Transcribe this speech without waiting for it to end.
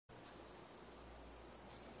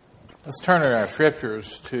Let's turn in our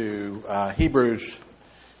scriptures to Hebrews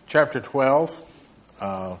chapter 12.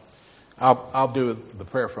 I'll do the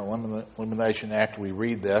prayer for elimination after we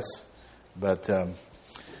read this. But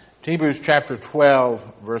Hebrews chapter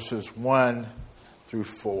 12, verses 1 through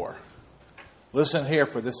 4. Listen here,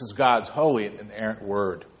 for this is God's holy and inerrant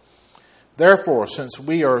word. Therefore, since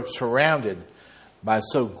we are surrounded by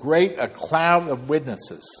so great a cloud of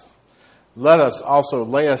witnesses, let us also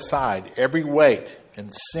lay aside every weight and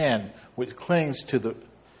sin which clings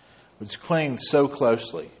so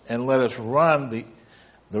closely, and let us run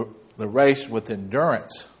the race with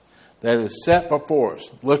endurance that is set before us,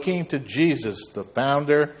 looking to Jesus, the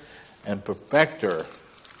founder and perfecter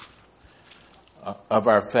of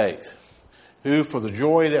our faith, who for the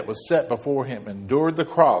joy that was set before him endured the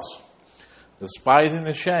cross, despising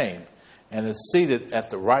the shame, and is seated at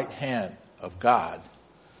the right hand of God,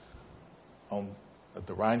 at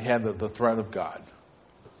the right hand of the throne of God.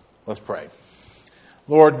 Let's pray.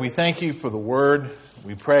 Lord, we thank you for the word.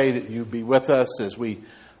 We pray that you be with us as we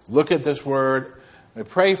look at this word. We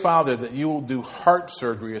pray, Father, that you will do heart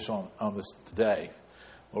surgery on this today.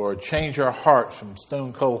 Lord, change our hearts from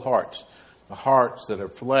stone cold hearts to hearts that are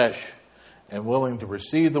flesh and willing to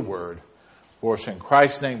receive the word. For us in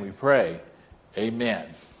Christ's name we pray. Amen.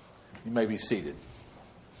 You may be seated.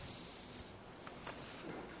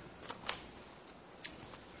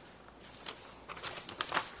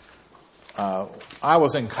 I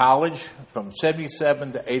was in college from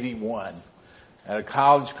 77 to 81 at a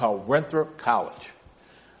college called Winthrop College.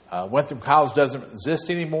 Winthrop College doesn't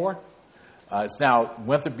exist anymore. It's now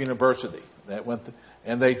Winthrop University.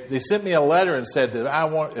 And they sent me a letter and said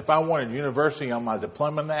that if I wanted university on my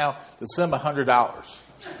diploma now, to send $100.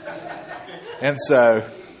 And so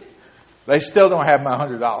they still don't have my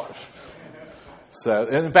 $100. So,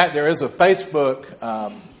 in fact, there is a Facebook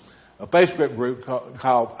group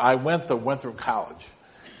called I Went to Winthrop College.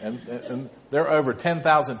 And there are over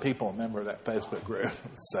 10,000 people a member of that Facebook group.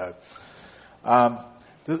 So,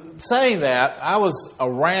 saying that, I was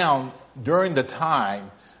around during the time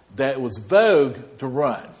that it was vogue to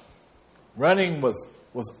run. Running was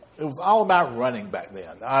all about running back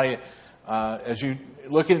then. As you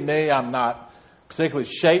look at me, I'm not particularly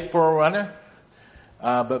shaped for a runner.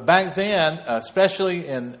 But back then, especially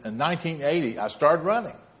in 1980, I started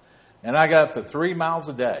running. And I got up to 3 miles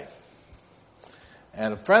a day.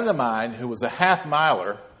 And a friend of mine who was a half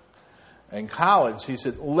miler in college, he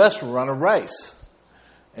said, let's run a race.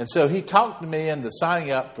 And so he talked me into signing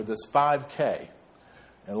up for this 5K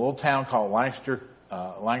in a little town called Lancaster,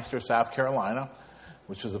 South Carolina,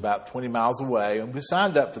 which was about 20 miles away. And we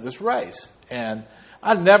signed up for this race. And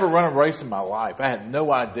I'd never run a race in my life. I had no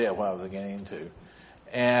idea what I was getting into.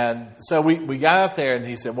 And so we got up there, and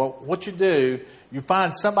he said, well, what you do, you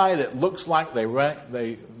find somebody that looks like they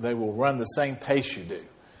will run the same pace you do,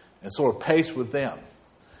 and sort of pace with them.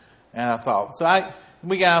 And I thought,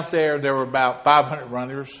 we got out there were about 500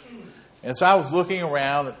 runners. And so I was looking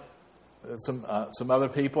around at some other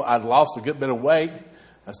people. I'd lost a good bit of weight.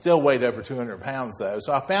 I still weighed over 200 pounds, though.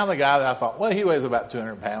 So I found the guy that I thought, well, he weighs about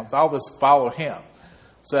 200 pounds. I'll just follow him.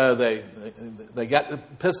 So they got the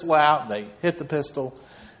pistol out, and they hit the pistol,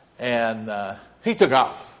 and he took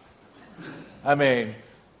off. I mean,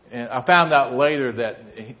 and I found out later that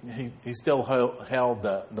he still held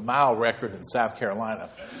the mile record in South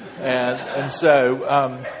Carolina. And so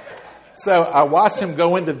I watched him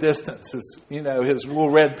go into distance. His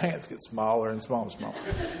little red pants get smaller and smaller and smaller.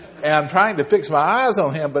 And I'm trying to fix my eyes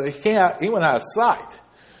on him, but he went out of sight.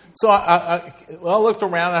 So I looked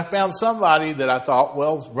around, and I found somebody that I thought,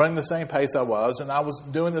 was running the same pace I was, and I was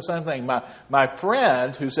doing the same thing. My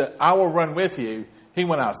friend, who said, I will run with you, he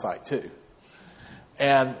went out of sight too.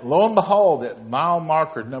 And lo and behold, at mile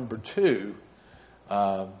marker number 2,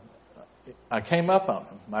 I came up on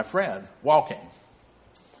him, my friend, walking.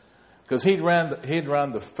 Because he'd run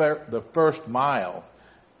the first mile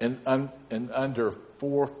in under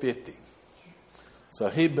 4:50. So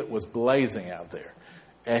he was blazing out there.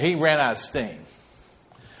 And he ran out of steam.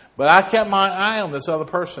 But I kept my eye on this other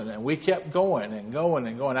person, and we kept going and going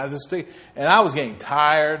and going. And I was getting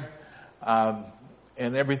tired and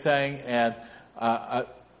everything. And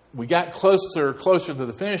we got closer to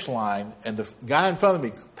the finish line, and the guy in front of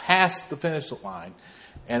me passed the finish line.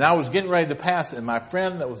 And I was getting ready to pass, and my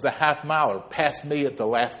friend that was the half miler passed me at the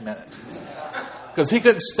last minute. Because he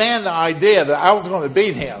couldn't stand the idea that I was going to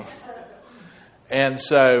beat him. And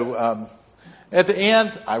so at the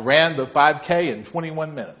end, I ran the 5K in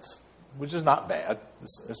 21 minutes, which is not bad.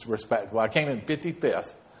 It's respectable. I came in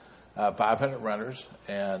 55th, 500 runners,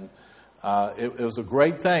 and it was a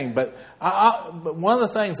great thing. But one of the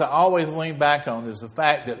things I always lean back on is the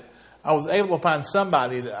fact that I was able to find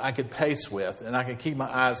somebody that I could pace with and I could keep my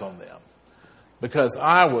eyes on them, because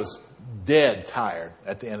I was dead tired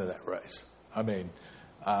at the end of that race. I mean,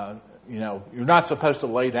 you're not supposed to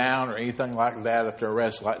lay down or anything like that after a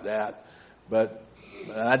race like that. But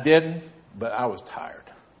I didn't, but I was tired.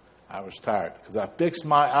 I was tired because I fixed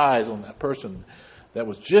my eyes on that person that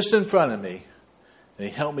was just in front of me, and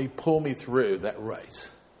he helped me pull me through that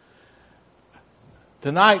race.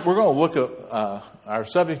 Tonight, we're going to look at our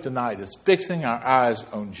subject tonight is fixing our eyes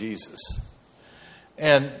on Jesus.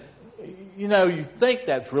 And, you think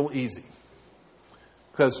that's real easy.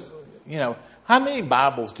 Because, how many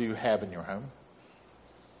Bibles do you have in your home?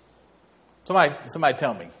 Somebody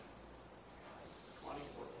tell me.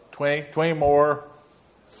 20 more.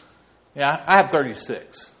 Yeah, I have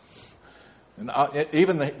 36. And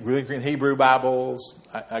even the Greek and Hebrew Bibles,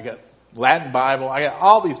 I got Latin Bible, I got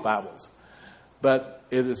all these Bibles. But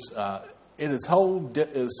it is so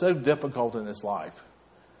difficult in this life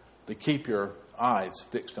to keep your eyes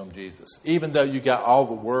fixed on Jesus, even though you got all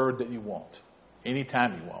the word that you want,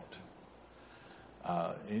 anytime you want.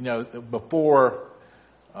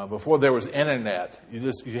 Before there was internet,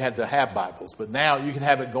 you had to have Bibles, but now you can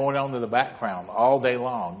have it going on in the background all day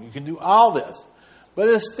long. You can do all this, but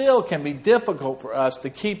it still can be difficult for us to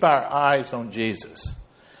keep our eyes on Jesus.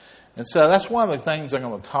 And so that's one of the things I'm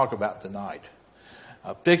going to talk about tonight.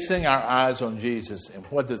 Fixing our eyes on Jesus, and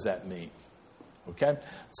what does that mean? Okay,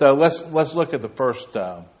 so let's look at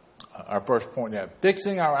our first point now.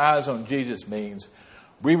 Fixing our eyes on Jesus means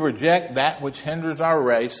we reject that which hinders our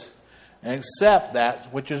race and accept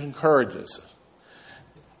that which encourages us.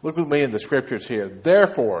 Look with me in the scriptures here.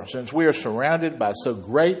 Therefore, since we are surrounded by so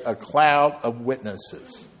great a cloud of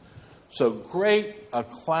witnesses. So great a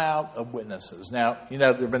cloud of witnesses. Now, there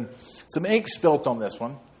have been some ink spilt on this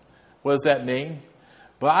one. What does that mean?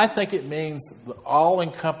 But I think it means the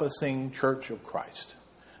all-encompassing church of Christ,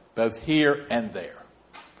 both here and there.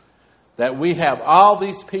 That we have all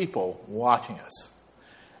these people watching us.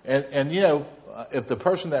 And if the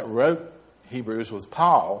person that wrote Hebrews was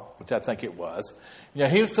Paul, which I think it was,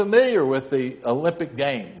 he was familiar with the Olympic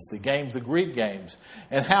Games, the Greek Games,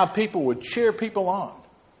 and how people would cheer people on.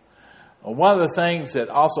 One of the things that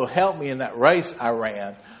also helped me in that race I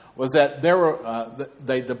ran was that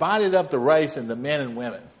they divided up the race into men and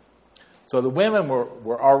women. So the women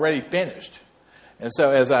were already finished. And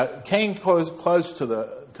so as I came close to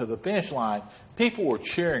the finish line, people were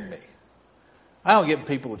cheering me. I don't get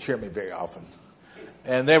people to cheer me very often.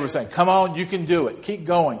 And they were saying, come on, you can do it. Keep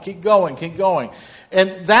going, keep going, keep going.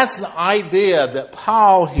 And that's the idea that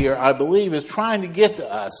Paul here, I believe, is trying to get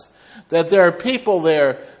to us. That there are people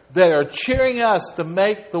there that are cheering us to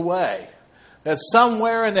make the way. That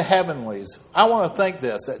somewhere in the heavenlies, I want to think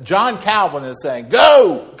this, that John Calvin is saying,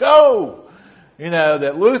 go, go.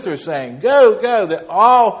 That Luther is saying, go, go. That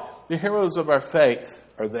all the heroes of our faith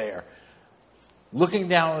are there, looking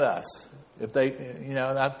down at us. If they,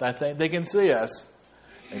 I think they can see us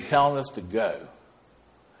and telling us to go.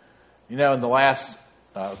 In the last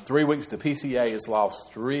 3 weeks, the PCA has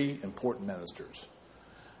lost 3 important ministers.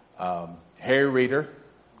 Harry Reeder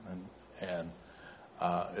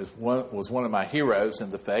was one of my heroes in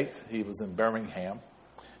the faith. He was in Birmingham.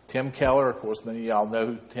 Tim Keller, of course, many of y'all know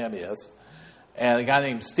who Tim is. And a guy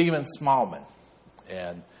named Stephen Smallman.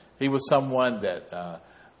 And he was someone that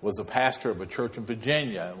was a pastor of a church in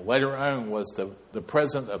Virginia, and later on was the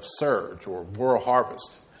president of Surge, or World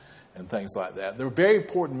Harvest, and things like that. They were very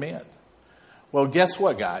important men. Well, guess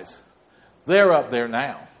what, guys? They're up there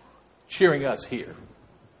now, cheering us here.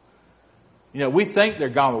 We think they're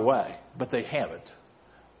gone away, but they haven't.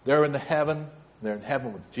 They're in heaven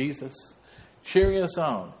with Jesus, cheering us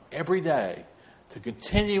on every day to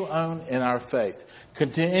continue on in our faith.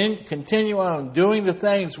 Continue on doing the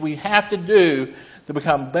things we have to do to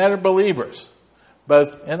become better believers.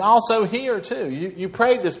 And also here too. You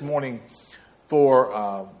prayed this morning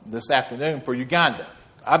this afternoon for Uganda.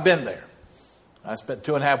 I've been there. I spent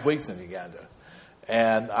 2.5 weeks in Uganda.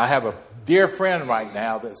 And I have a dear friend right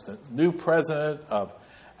now that's the new president of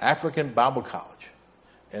African Bible College.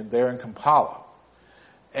 And they're in Kampala.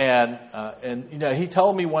 And he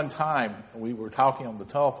told me one time, we were talking on the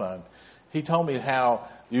telephone, he told me how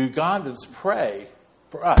the Ugandans pray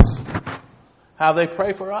for us. How they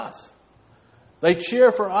pray for us. They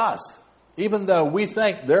cheer for us. Even though we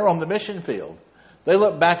think they're on the mission field. They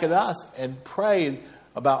look back at us and pray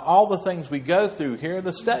about all the things we go through here in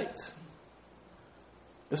the States.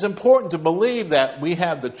 It's important to believe that we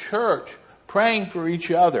have the church praying for each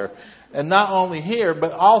other. And not only here,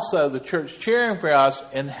 but also the church cheering for us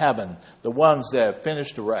in heaven, the ones that have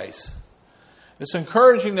finished the race. It's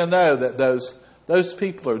encouraging to know that those those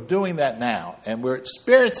people are doing that now, and we're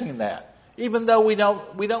experiencing that, even though we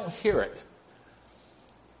don't hear it.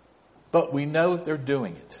 But we know they're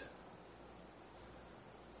doing it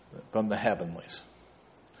from the heavenlies.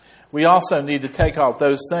 We also need to take off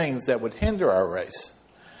those things that would hinder our race.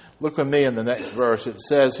 Look with me in the next verse. It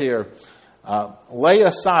says here, lay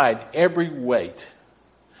aside every weight.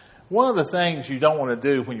 One of the things you don't want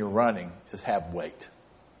to do when you're running is have weight.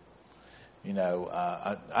 You know,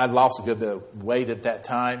 I lost a good bit of weight at that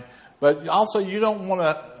time, but also you don't want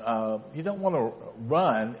to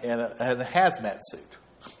run in a hazmat suit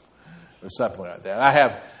or something like that. I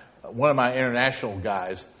have one of my international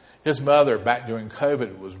guys. His mother, back during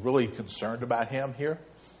COVID, was really concerned about him here.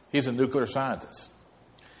 He's a nuclear scientist,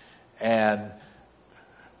 and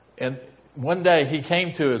one day he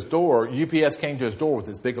came to his door. UPS came to his door with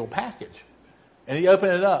this big old package, and he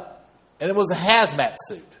opened it up, and it was a hazmat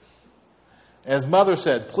suit. And his mother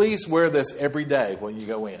said, "Please wear this every day when you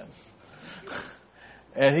go in."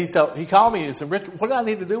 And he called me and said, "Richard, what do I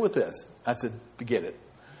need to do with this?" I said, "Forget it.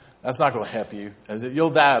 That's not going to help you. I said,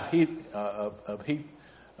 you'll die of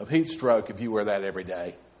heat stroke if you wear that every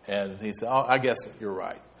day." And he said, "Oh, I guess you're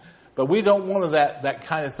right." But we don't want that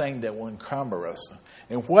kind of thing that will encumber us.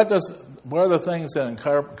 And what are the things that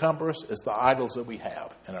encumber us? It's the idols that we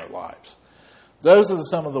have in our lives. Those are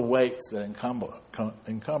some of the weights that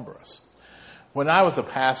encumber us. When I was a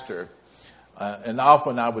pastor, and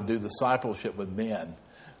often I would do discipleship with men,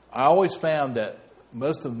 I always found that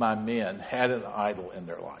most of my men had an idol in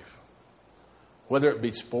their life. Whether it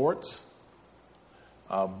be sports,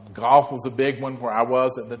 golf was a big one where I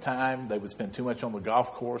was at the time. They would spend too much on the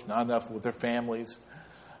golf course, not enough with their families.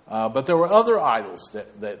 But there were other idols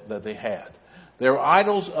that they had. There were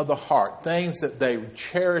idols of the heart, things that they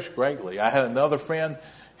cherished greatly. I had another friend,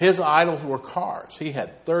 his idols were cars. He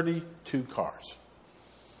had 32 cars.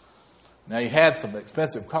 Now, he had some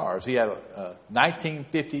expensive cars. He had a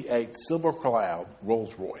 1958 Silver Cloud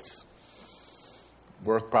Rolls Royce,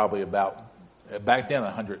 worth probably about, back then,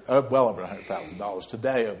 well over $100,000.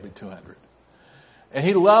 Today, it would be $200,000. And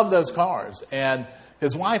he loved those cars. And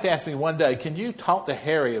his wife asked me one day, "Can you talk to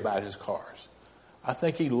Harry about his cars? I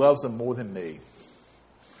think he loves them more than me."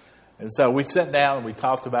 And so we sat down and we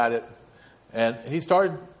talked about it. And he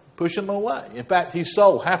started pushing them away. In fact, he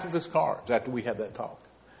sold half of his cars after we had that talk.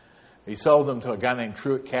 He sold them to a guy named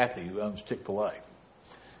Truett Cathy, who owns Chick-fil-A.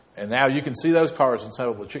 And now you can see those cars in some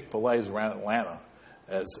of the Chick-fil-A's around Atlanta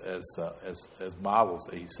as models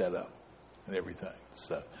that he set up and everything.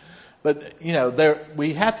 So, but you know,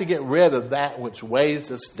 we have to get rid of that which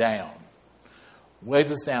weighs us down,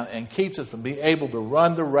 and keeps us from being able to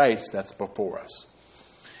run the race that's before us.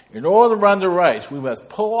 In order to run the race, we must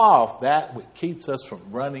pull off that which keeps us from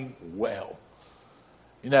running well.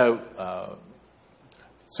 You know,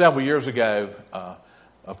 several years ago,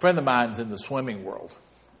 a friend of mine's in the swimming world.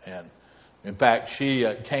 And in fact, she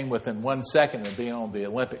came within 1 second of being on the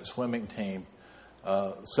Olympic swimming team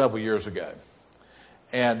several years ago.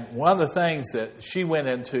 And one of the things that she went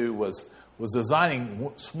into was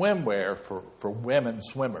designing swimwear for women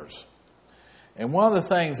swimmers. And one of the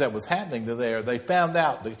things that was happening there, they found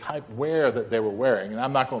out the type of wear that they were wearing. And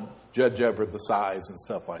I'm not going to judge over the size and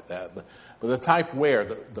stuff like that. But the type of wear,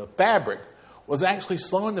 the fabric, was actually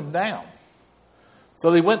slowing them down.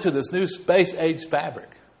 So they went to this new space-age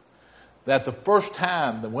fabric that the first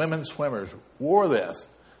time the women swimmers wore this,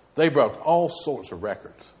 they broke all sorts of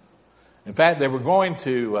records. In fact, they were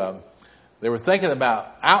thinking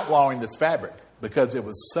about outlawing this fabric because it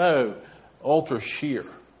was so ultra sheer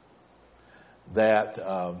that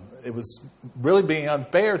it was really being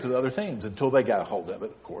unfair to the other teams until they got a hold of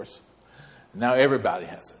it, of course. Now everybody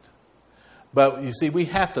has it. But you see, we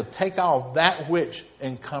have to take off that which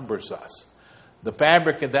encumbers us. The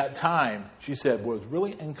fabric at that time, she said, was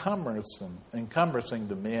really encumbering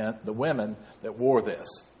the women that wore this.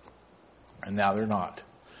 And now they're not.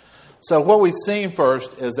 So what we've seen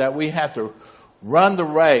first is that we have to run the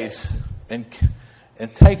race and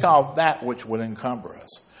take off that which would encumber us.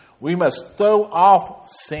 We must throw off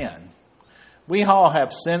sin. We all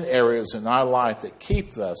have sin areas in our life that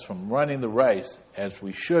keeps us from running the race as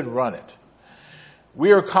we should run it.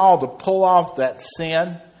 We are called to pull off that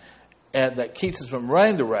sin and that keeps us from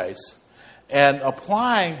running the race and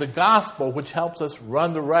applying the gospel, which helps us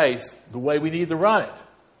run the race the way we need to run it.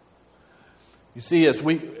 You see, as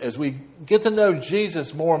we get to know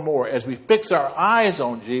Jesus more and more, as we fix our eyes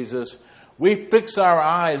on Jesus, we fix our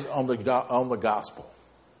eyes on the gospel.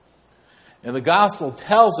 And the gospel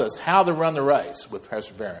tells us how to run the race with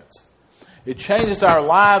perseverance. It changes our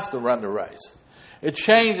lives to run the race. It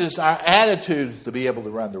changes our attitudes to be able to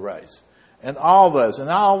run the race. and all those. And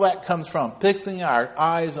all that comes from fixing our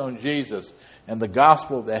eyes on Jesus and the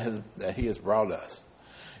gospel that he has brought us.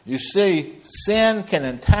 You see, sin can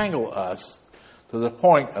entangle us to the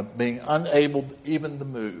point of being unable even to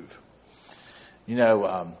move. You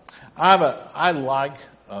know, I like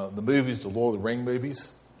the movies, the Lord of the Rings movies.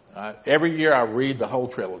 Every year I read the whole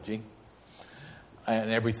trilogy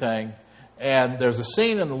and everything. And there's a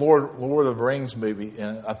scene in the Lord of the Rings movie,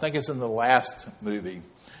 and I think it's in the last movie,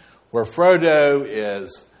 where Frodo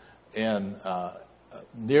is in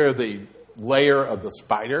near the lair of the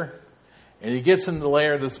spider, and he gets in the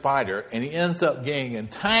lair of the spider, and he ends up getting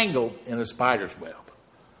entangled in a spider's web,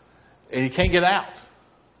 and he can't get out.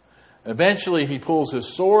 Eventually, he pulls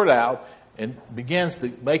his sword out and begins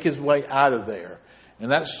to make his way out of there. And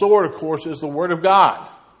that sword, of course, is the Word of God.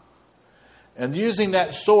 And using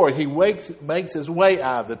that sword, he makes his way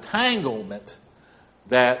out of the entanglement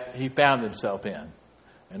that he found himself in.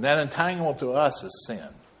 And that entanglement to us is sin.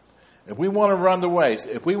 If we want to run the race,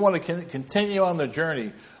 if we want to continue on the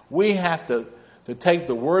journey, we have to take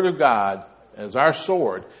the Word of God as our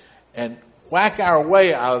sword and whack our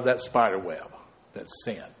way out of that spider web, that's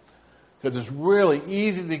sin. Because it's really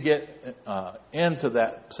easy to get into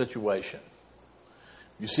that situation.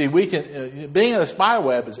 You see, being in a spider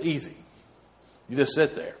web is easy. You just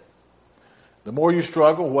sit there. The more you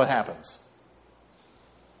struggle, what happens?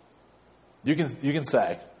 You can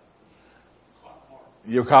say,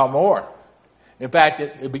 you're caught more. In fact,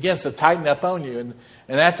 it begins to tighten up on you.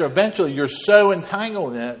 And after eventually you're so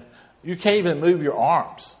entangled in it, you can't even move your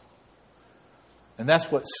arms. And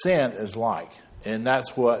that's what sin is like. And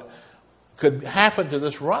that's what could happen to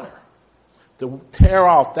this runner. To tear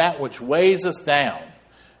off that which weighs us down.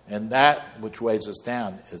 And that which weighs us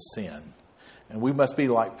down is sin. And we must be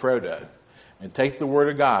like Frodo and take the Word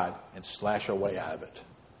of God and slash our way out of it.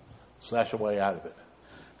 Slash our way out of it.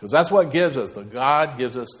 Because that's what gives us. God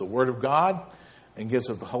gives us the Word of God and gives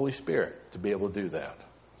us the Holy Spirit to be able to do that.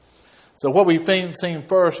 So what we've seen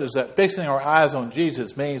first is that fixing our eyes on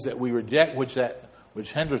Jesus means that we reject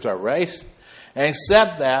which hinders our race and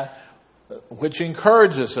accept that which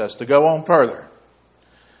encourages us to go on further.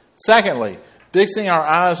 Secondly, fixing our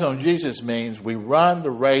eyes on Jesus means we run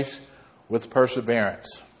the race with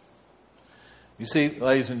perseverance. You see,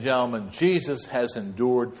 ladies and gentlemen, Jesus has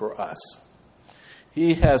endured for us.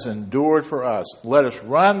 He has endured for us. Let us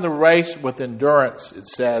run the race with endurance, it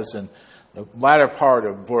says in the latter part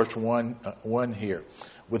of verse 1 here.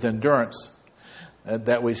 With endurance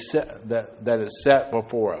that is set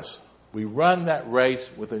before us. We run that race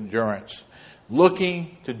with endurance,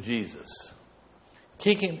 looking to Jesus.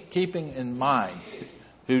 Keeping in mind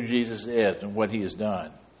who Jesus is and what he has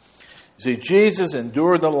done. See, Jesus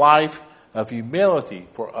endured the life of humility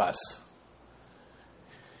for us.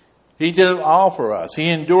 He did it all for us. He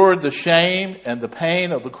endured the shame and the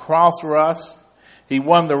pain of the cross for us. He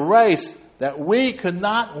won the race that we could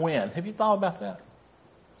not win. Have you thought about that?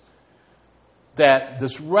 That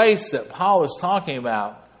this race that Paul is talking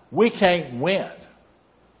about, we can't win,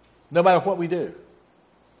 no matter what we do.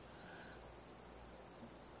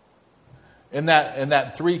 In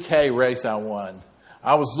that 3K race I won,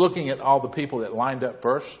 I was looking at all the people that lined up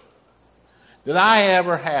first. Did I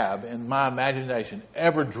ever have, in my imagination,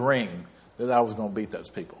 ever dream that I was going to beat those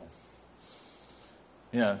people?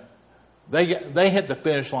 You know, they hit the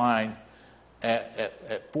finish line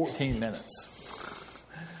at 14 minutes.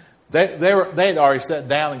 They had already sat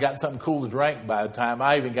down and gotten something cool to drink by the time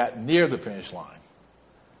I even got near the finish line.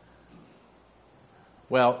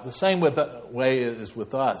 Well, the same way is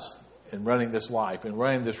with us. In running this life, in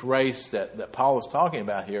running this race that Paul is talking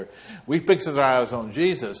about here, we fix our eyes on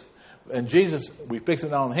Jesus. And Jesus, we fix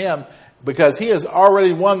it on him because he has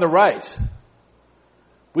already won the race.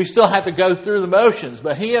 We still have to go through the motions,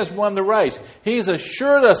 but he has won the race. He's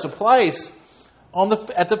assured us a place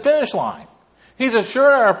at the finish line. He's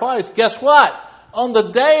assured our place, guess what? On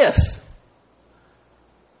the dais.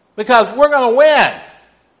 Because we're going to win.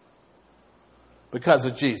 Because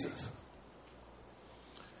of Jesus.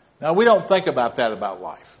 Now, we don't think about that about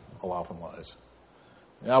life a lot of times.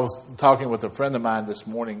 I was talking with a friend of mine this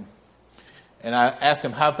morning, and I asked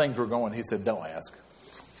him how things were going. He said, don't ask.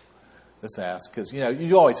 Just ask. Because,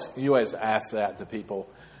 you always ask that to people,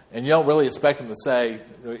 and you don't really expect them to say,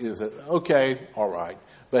 okay, all right.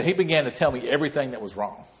 But he began to tell me everything that was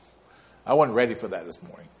wrong. I wasn't ready for that this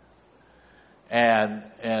morning.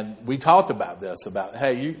 And we talked about this, about,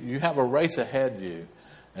 hey, you have a race ahead of you.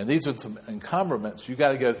 And these are some encumbrance you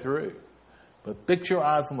got to go through. But fix your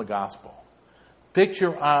eyes on the gospel. Fix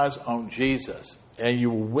your eyes on Jesus. And you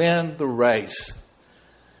will win the race.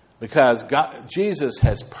 Because Jesus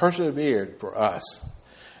has persevered for us.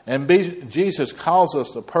 And Jesus calls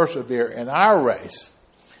us to persevere in our race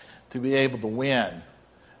to be able to win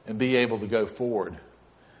and be able to go forward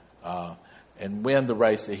and win the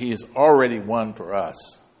race that he has already won for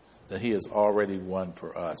us. That he has already won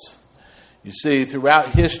for us. You see, throughout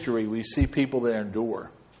history, we see people that endure.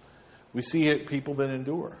 We see people that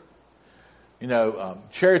endure. You know,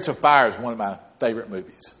 Chariots of Fire is one of my favorite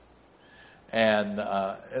movies. And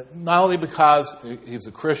not only because he's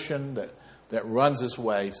a Christian that runs his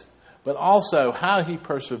ways, but also how he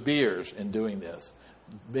perseveres in doing this.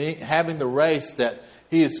 Having the race that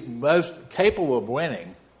he is most capable of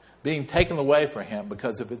winning being taken away from him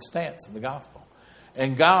because of its stance in the gospel.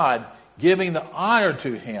 And God giving the honor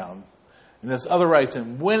to him in this other race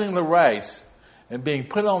and winning the race and being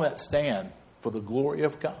put on that stand for the glory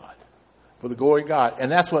of God. For the glory of God.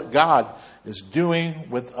 And that's what God is doing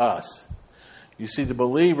with us. You see, the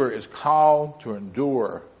believer is called to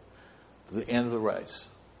endure to the end of the race.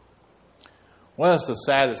 One of the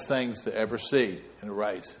saddest things to ever see in a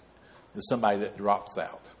race is somebody that drops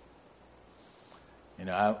out. You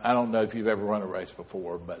know, I don't know if you've ever run a race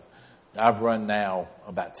before, but I've run now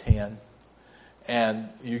about 10. And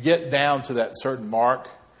you get down to that certain mark,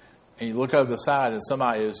 and you look over the side, and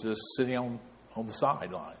somebody is just sitting on the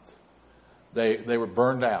sidelines. They were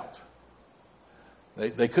burned out.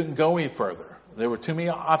 They couldn't go any further. There were too many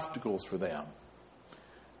obstacles for them.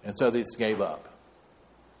 And so they just gave up.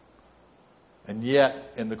 And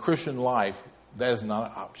yet, in the Christian life, that is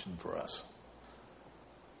not an option for us.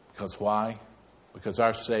 Because why? Because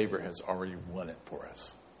our Savior has already won it for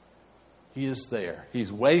us. He is there.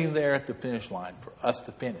 He's waiting there at the finish line for us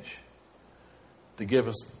to finish. To give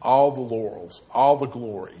us all the laurels, all the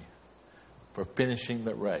glory for finishing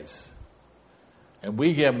the race. And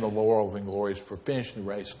we give him the laurels and glories for finishing the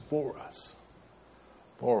race for us.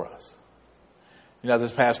 For us. You know,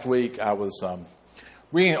 this past week I was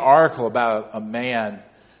reading an article about a man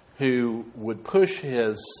who would push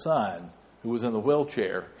his son, who was in the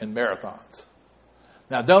wheelchair, in marathons.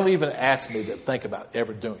 Now, don't even ask me to think about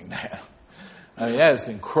ever doing that. I mean, that is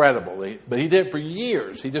incredible. But he did it for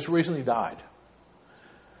years. He just recently died.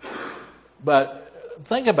 But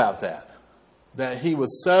think about that. That he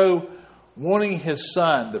was so wanting his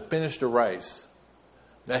son to finish the race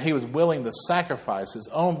that he was willing to sacrifice his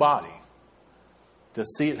own body to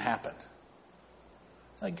see it happen.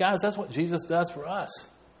 Like, guys, that's what Jesus does for us.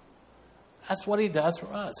 That's what he does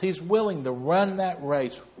for us. He's willing to run that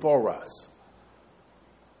race for us.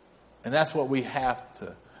 And that's what we have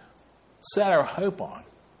to set our hope on.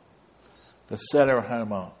 To set our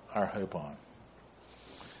hope on.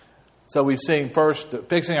 So we've seen first that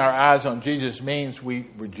fixing our eyes on Jesus means we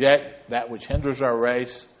reject that which hinders our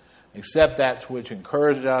race, accept that which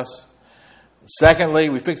encourages us. Secondly,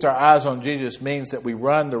 we fix our eyes on Jesus means that we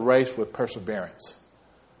run the race with perseverance.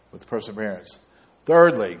 With perseverance.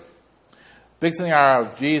 Thirdly, fixing our eyes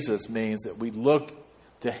on Jesus means that we look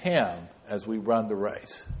to him as we run the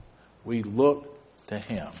race. We look to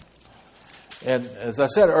him. And as I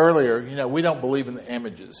said earlier, you know, we don't believe in the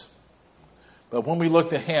images. But when we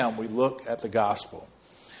look to him, we look at the gospel.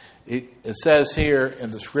 It says here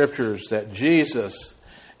in the scriptures that Jesus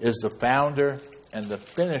is the founder and the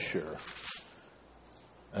finisher,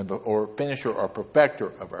 or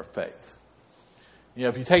perfecter of our faith. You know,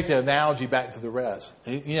 if you take the analogy back to the rest,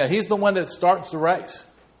 he's the one that starts the race.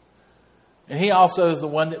 And he also is the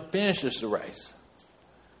one that finishes the race.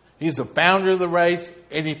 He's the founder of the race,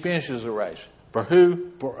 and he finishes the race. For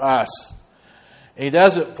who? For us. And he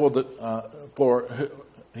does it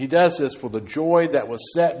he does this for the joy that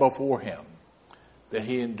was set before him, that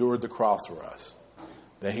he endured the cross for us.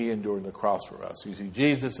 That he endured the cross for us. You see,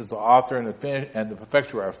 Jesus is the author and the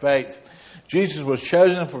perfecter of our faith. Jesus was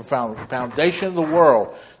chosen from the foundation of the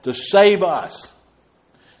world to save us.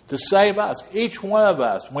 To save us. Each one of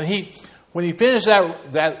us. When he finished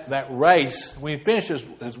that race, when he finished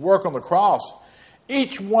his work on the cross,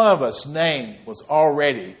 each one of us' name was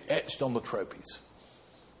already etched on the trophies.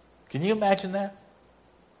 Can you imagine that?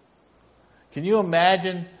 Can you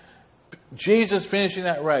imagine Jesus finishing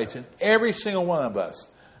that race and every single one of us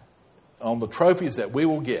on the trophies that we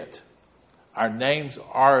will get, our names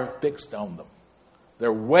are fixed on them.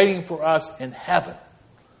 They're waiting for us in heaven.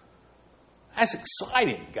 That's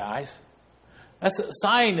exciting, guys. That's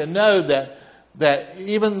exciting to know that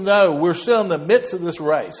even though we're still in the midst of this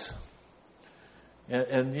race,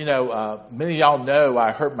 and many of y'all know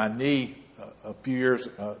I hurt my knee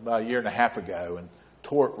about a year and a half ago, and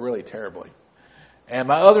tore it really terribly. And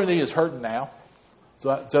my other knee is hurting now,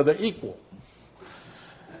 so they're equal.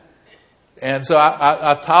 And so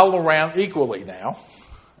I toddle around equally now,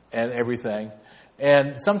 and everything.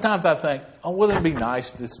 And sometimes I think, oh, wouldn't it be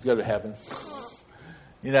nice just to go to heaven?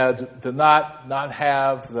 To not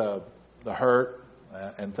have the hurt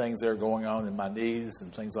and things that are going on in my knees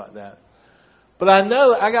and things like that. But I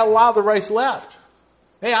know I got a lot of the race left.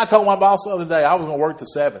 Hey, I told my boss the other day I was going to work to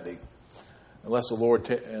 70 unless the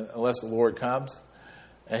Lord comes.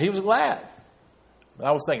 And he was glad. But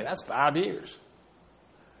I was thinking, that's 5 years.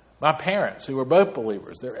 My parents, who were both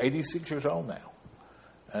believers, they're 86 years old now.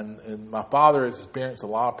 And my father has experienced a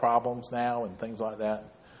lot of problems now and things like that.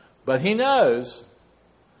 But he knows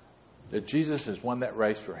that Jesus has won that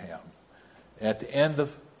race for him. And at the end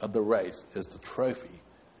of the race is the trophy.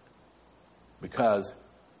 Because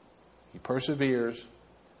he perseveres,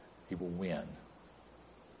 he will win.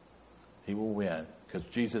 He will win because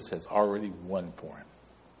Jesus has already won for him.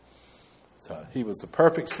 So he was the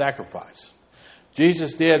perfect sacrifice.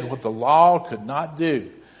 Jesus did what the law could not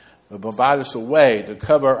do, but provide us a way to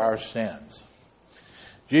cover our sins.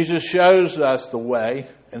 Jesus shows us the way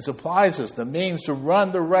and supplies us the means to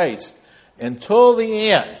run the race until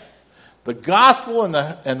the end. The gospel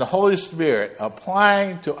and the Holy Spirit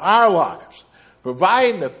applying to our lives,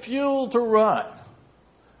 providing the fuel to run.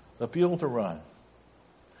 The fuel to run.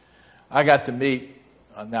 I got to meet,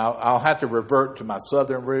 now I'll have to revert to my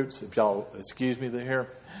southern roots, if y'all excuse me here.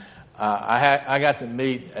 I got to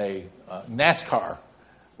meet a NASCAR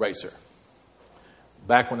racer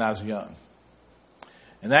back when I was young.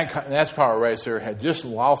 And that NASCAR racer had just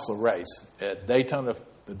lost a race at the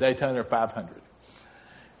Daytona 500.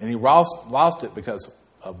 And he lost it because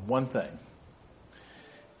of one thing.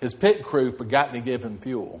 His pit crew forgot to give him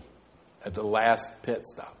fuel at the last pit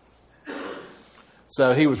stop.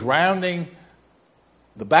 So he was rounding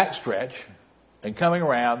the backstretch and coming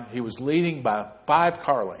around. He was leading by 5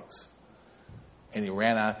 car lengths. And he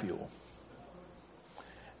ran out of fuel.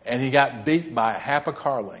 And he got beat by half a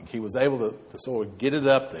car length. He was able to sort of get it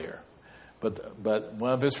up there. But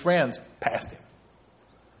one of his friends passed him.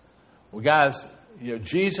 Well, guys,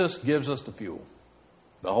 Jesus gives us the fuel.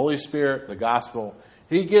 The Holy Spirit, the gospel.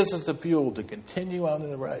 He gives us the fuel to continue on in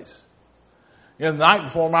the race. The night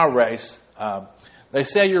before my race, they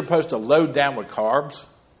say you're supposed to load down with carbs.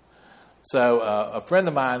 So a friend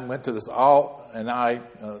of mine went to this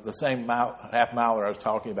the same half miler I was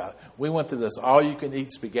talking about. We went to this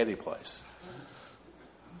all-you-can-eat spaghetti place.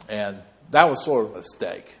 And that was sort of a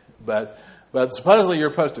mistake. But supposedly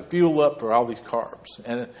you're supposed to fuel up for all these carbs.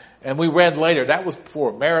 And we read later, that was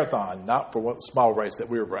for a marathon, not for what small race that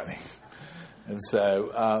we were running. And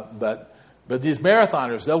so, but these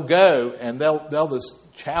marathoners, they'll go and they'll just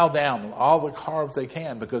chow down on all the carbs they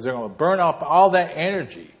can because they're going to burn off all that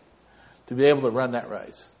energy to be able to run that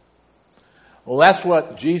race. Well, that's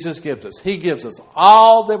what Jesus gives us. He gives us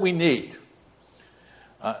all that we need.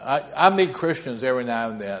 I meet Christians every now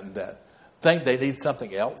and then that think they need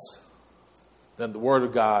something else than the Word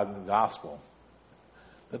of God and the gospel.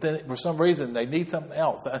 But then for some reason they need something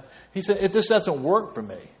else. He said, it just doesn't work for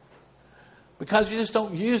me. Because you just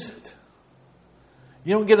don't use it.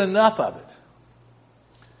 You don't get enough of it.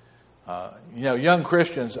 Young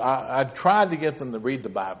Christians, I've tried to get them to read the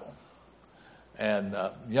Bible. And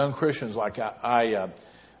young Christians, like I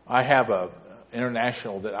have a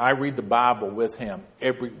international that I read the Bible with him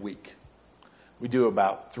every week. We do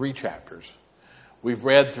about 3 chapters. We've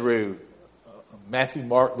read through Matthew,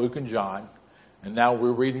 Mark, Luke, and John, and now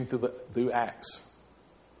we're reading through Acts.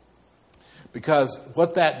 Because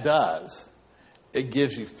what that does, it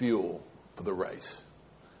gives you fuel for the race.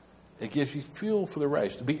 It gives you fuel for the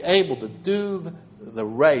race. To be able to do the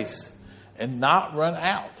race and not run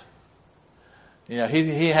out. He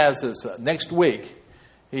has his, next week,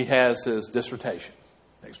 he has his dissertation.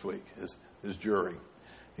 Next week, his jury.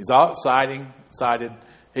 He's all excited.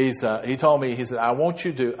 He told me, he said, I want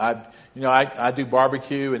you to, I do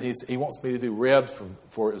barbecue, and he wants me to do ribs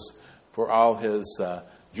for all his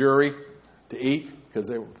jury to eat, because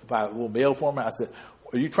they provide a little meal for him. I said,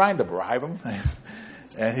 are you trying to bribe him?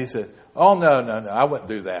 And he said, oh, no, I wouldn't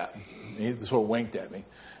do that. He sort of winked at me.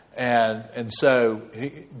 And so,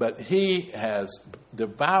 he has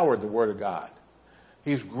devoured the Word of God.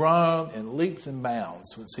 He's grown in leaps and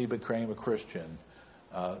bounds since he became a Christian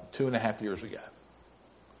 2.5 years ago.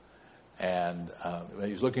 And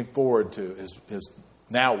he's looking forward to his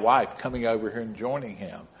now wife coming over here and joining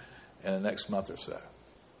him in the next month or so.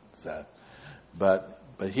 But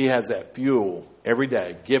he has that fuel every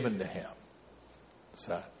day given to him.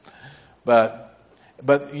 But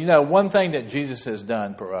one thing that Jesus has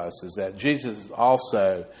done for us is that Jesus is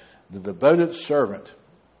also the devoted servant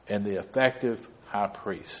and the effective high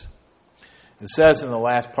priest. It says in the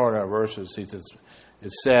last part of our verses,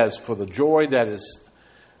 it says, for the joy that is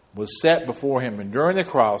was set before him, enduring the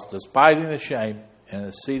cross, despising the shame, and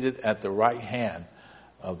is seated at the right hand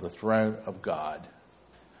of the throne of God.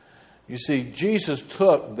 You see, Jesus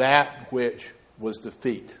took that which was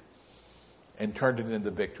defeat and turned it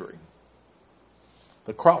into victory.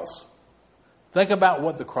 The cross. Think about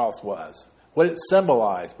what the cross was, what it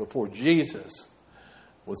symbolized before Jesus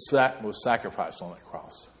was sacrificed on that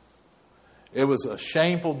cross. It was a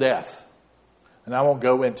shameful death. And I won't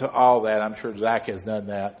go into all that. I'm sure Zach has done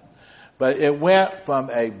that. But it went from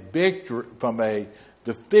a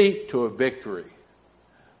defeat to a victory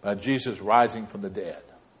by Jesus rising from the dead.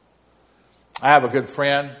 I have a good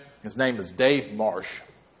friend. His name is Dave Marsh.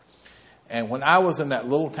 And when I was in that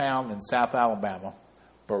little town in South Alabama,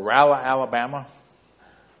 Baralla, Alabama,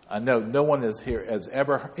 I know no one has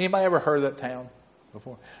anybody ever heard of that town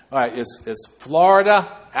before? All right, it's Florida,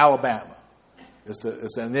 Alabama. It's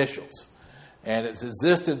the initials. And it's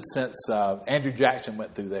existed since Andrew Jackson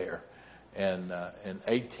went through there in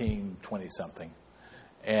 1820-something.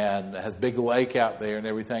 And it has a big lake out there and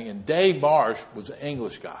everything. And Dave Marsh was an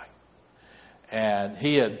English guy. And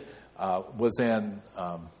he was in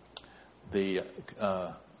the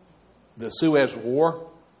Suez War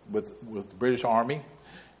with the British Army.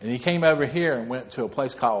 And he came over here and went to a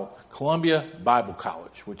place called Columbia Bible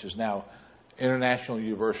College, which is now International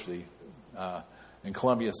University in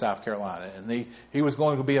Columbia, South Carolina. And he was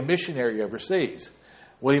going to be a missionary overseas.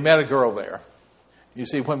 Well, he met a girl there. You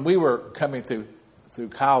see, when we were coming through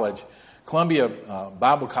college, Columbia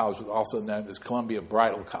Bible College was also known as Columbia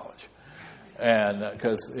Bridal College. And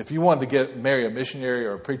because if you wanted to marry a missionary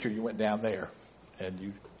or a preacher, you went down there.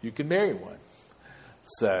 And you could marry one.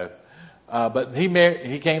 So, but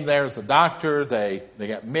he came there as a doctor. They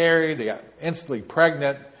got married. They got instantly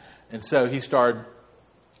pregnant. And so he started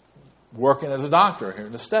working as a doctor here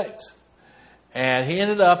in the States. And he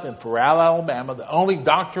ended up in Farrell, Alabama, the only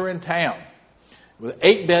doctor in town with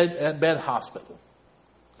an 8-bed hospital.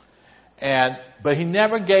 But he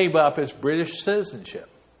never gave up his British citizenship.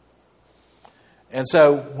 And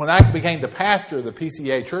so when I became the pastor of the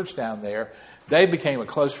PCA church down there, Dave became a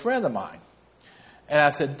close friend of mine. And I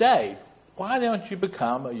said, Dave, why don't you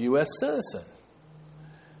become a U.S. citizen?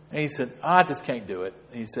 And he said, I just can't do it.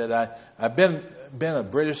 He said, I've been a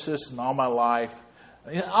British citizen all my life.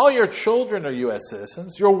 All your children are U.S.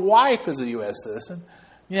 citizens. Your wife is a U.S. citizen.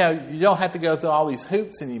 You don't have to go through all these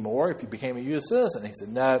hoops anymore if you became a U.S. citizen. He said,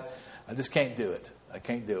 no, I just can't do it. I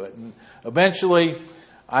can't do it. And eventually,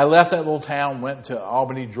 I left that little town, went to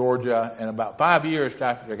Albany, Georgia, and about 5 years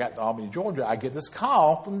after I got to Albany, Georgia, I get this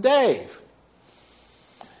call from Dave.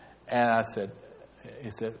 And he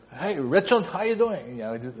said, hey, Richard, how you doing?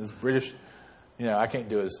 This British, I can't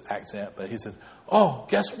do his accent, but he said, oh,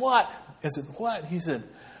 guess what? I said, what? He said,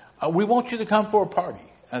 we want you to come for a party.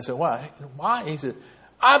 I said, why? Why? He said,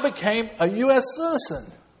 I became a U.S.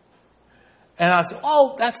 citizen. And I said,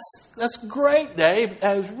 oh, that's great, Dave.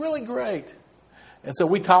 That is really great. And so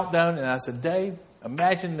we talked down, and I said, Dave,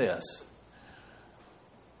 imagine this.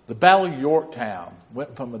 The Battle of Yorktown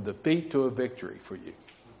went from a defeat to a victory for you.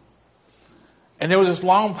 And there was this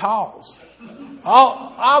long pause.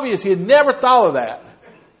 Obvious, he had never thought of that.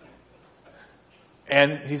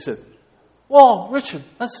 And he said, well, Richard,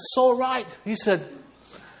 that's so right. He said,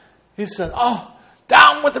 oh,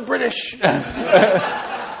 down with the British.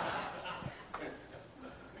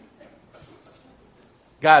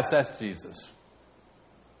 Guys, that's Jesus.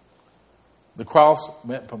 The cross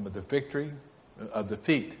went from a defeat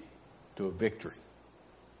to a victory.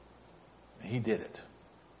 He did it.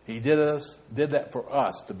 He did that for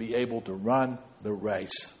us to be able to run the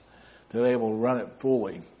race, to be able to run it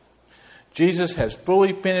fully. Jesus has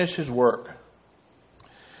fully finished his work.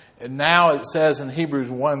 And now it says in Hebrews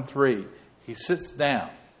 1:3, he sits down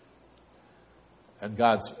at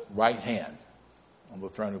God's right hand on the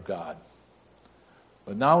throne of God.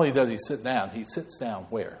 But not only does he sit down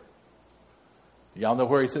where? Y'all know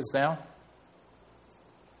where he sits down?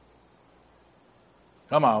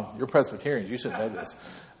 Come on, you're Presbyterians. You should know this.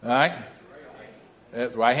 All right?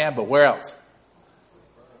 At the right hand, but where else?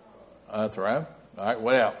 Throne. All right,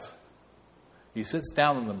 what else? He sits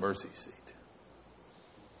down in the mercy seat.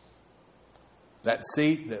 That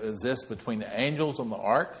seat that exists between the angels on the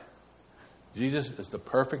ark. Jesus is the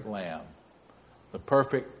perfect lamb, the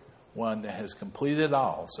perfect one that has completed it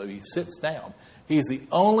all. So he sits down. He's the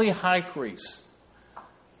only high priest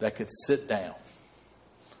that could sit down.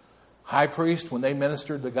 High priests, when they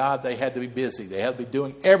ministered to God, they had to be busy. They had to be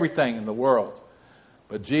doing everything in the world.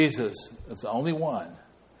 But Jesus is the only one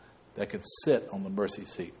that could sit on the mercy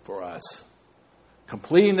seat for us.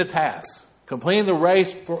 Completing the task. Completing the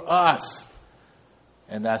race for us.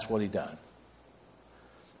 And that's what he done.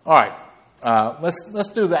 All right, let's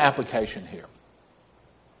do the application here.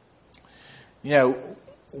 You know,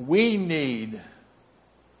 we need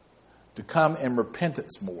to come in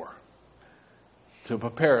repentance more to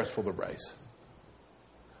prepare us for the race.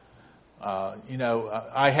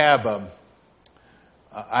 I have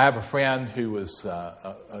a friend who was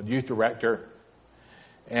a youth director,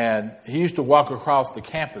 and he used to walk across the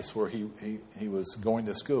campus where he was going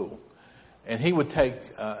to school. And he would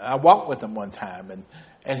I walked with him one time,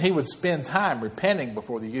 and he would spend time repenting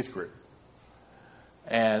before the youth group.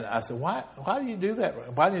 And I said, why do you do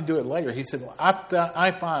that? Why didn't you do it later? He said,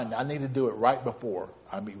 I find I need to do it right before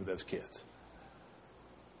I meet with those kids.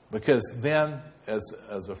 Because then, as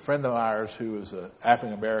a friend of ours who is an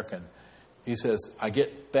African American, he says, I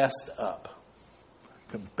get fessed up.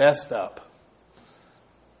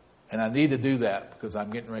 And I need to do that because I'm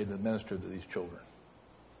getting ready to minister to these children.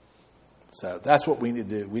 So that's what we need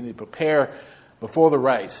to do. We need to prepare before the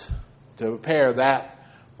race, to prepare that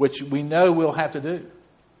which we know we'll have to do.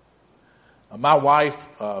 My wife,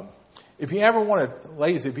 if you ever want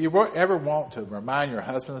to remind your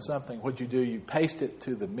husband of something, what you do, you paste it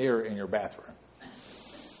to the mirror in your bathroom.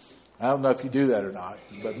 I don't know if you do that or not,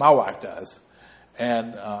 but my wife does.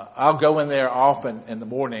 And I'll go in there often in the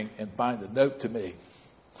morning and find a note to me.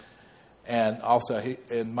 And also,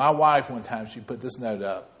 my wife, one time, she put this note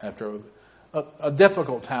up after a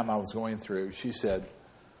difficult time I was going through. She said,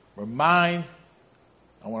 I want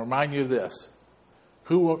to remind you of this,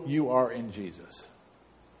 who you are in Jesus.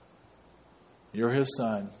 You're his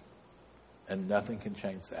son, and nothing can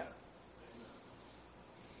change that.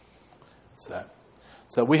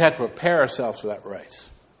 So we have to prepare ourselves for that race.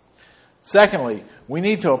 Secondly, we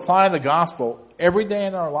need to apply the gospel every day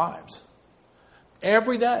in our lives.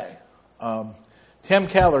 Every day. Tim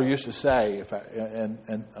Keller used to say,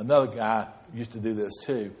 and another guy used to do this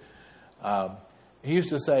too, he used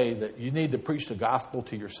to say that you need to preach the gospel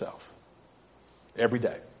to yourself every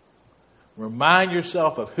day. Remind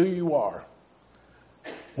yourself of who you are.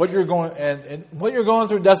 What you're going and what you're going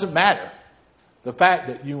through doesn't matter. The fact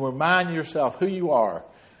that you remind yourself who you are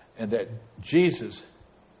and that Jesus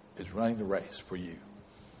is running the race for you.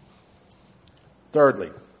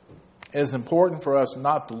 Thirdly, it is important for us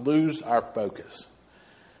not to lose our focus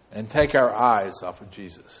and take our eyes off of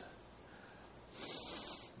Jesus.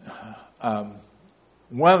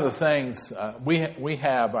 One of the things, we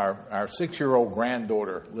have our 6-year-old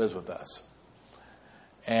granddaughter lives with us.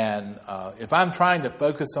 And if I'm trying to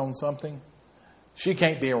focus on something, she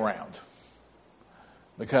can't be around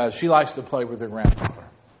because she likes to play with her grandfather.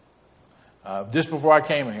 Just before I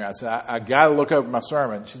came in here, I said, I got to look over my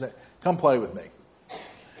sermon. She said, come play with me.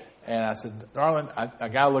 And I said, darling, I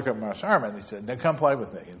got to look over my sermon. He said, now come play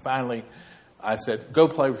with me. And finally, I said, go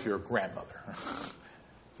play with your grandmother.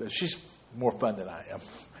 So she's more fun than I am.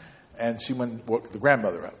 And she went and woke the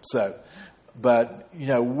grandmother up. But,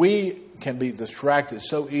 we can be distracted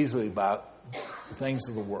so easily by things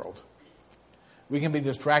of the world. We can be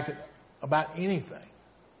distracted about anything.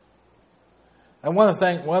 And one of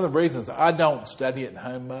the reasons I don't study at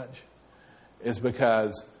home much is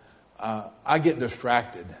because I get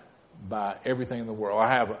distracted by everything in the world.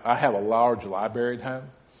 I have a large library at home,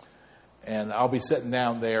 and I'll be sitting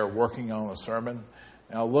down there working on a sermon,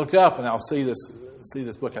 and I'll look up and I'll see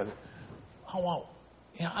this book. I say,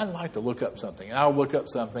 I'd like to look up something. And I'll look up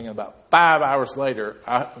something, and about 5 hours later,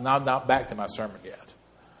 I'm not back to my sermon yet.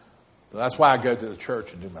 So that's why I go to the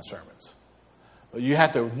church and do my sermons. But you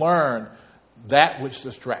have to learn that which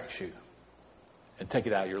distracts you and take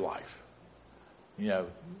it out of your life.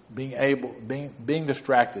 Being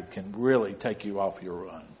distracted can really take you off your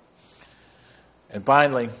run. And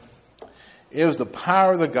finally, it was the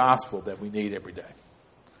power of the gospel that we need every day.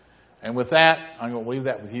 And with that, I'm going to leave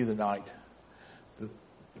that with you tonight.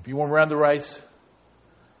 If you want to run the race,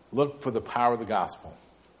 look for the power of the gospel.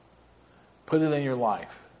 Put it in your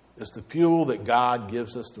life. It's the fuel that God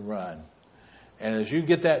gives us to run. And as you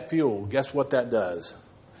get that fuel, guess what that does?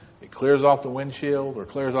 It clears off the windshield or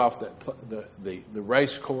clears off the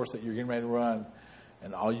race course that you're getting ready to run,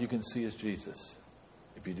 and all you can see is Jesus.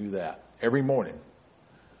 If you do that every morning,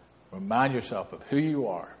 remind yourself of who you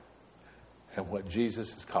are and what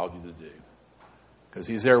Jesus has called you to do, because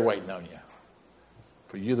he's there waiting on you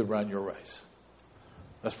for you to run your race.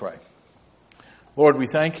 Let's pray. Lord, we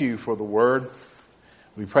thank you for the word.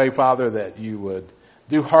 We pray, Father, that you would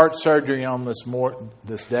do heart surgery on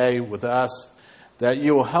this day with us, that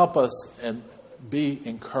you will help us and be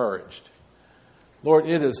encouraged. Lord,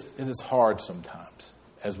 it is hard sometimes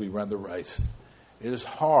as we run the race. It is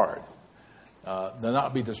hard to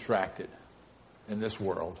not be distracted in this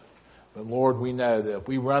world But Lord, we know that if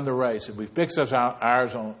we run the race, if we fix our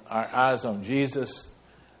eyes on Jesus,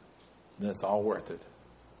 then it's all worth it.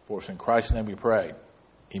 For us in Christ's name we pray.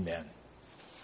 Amen.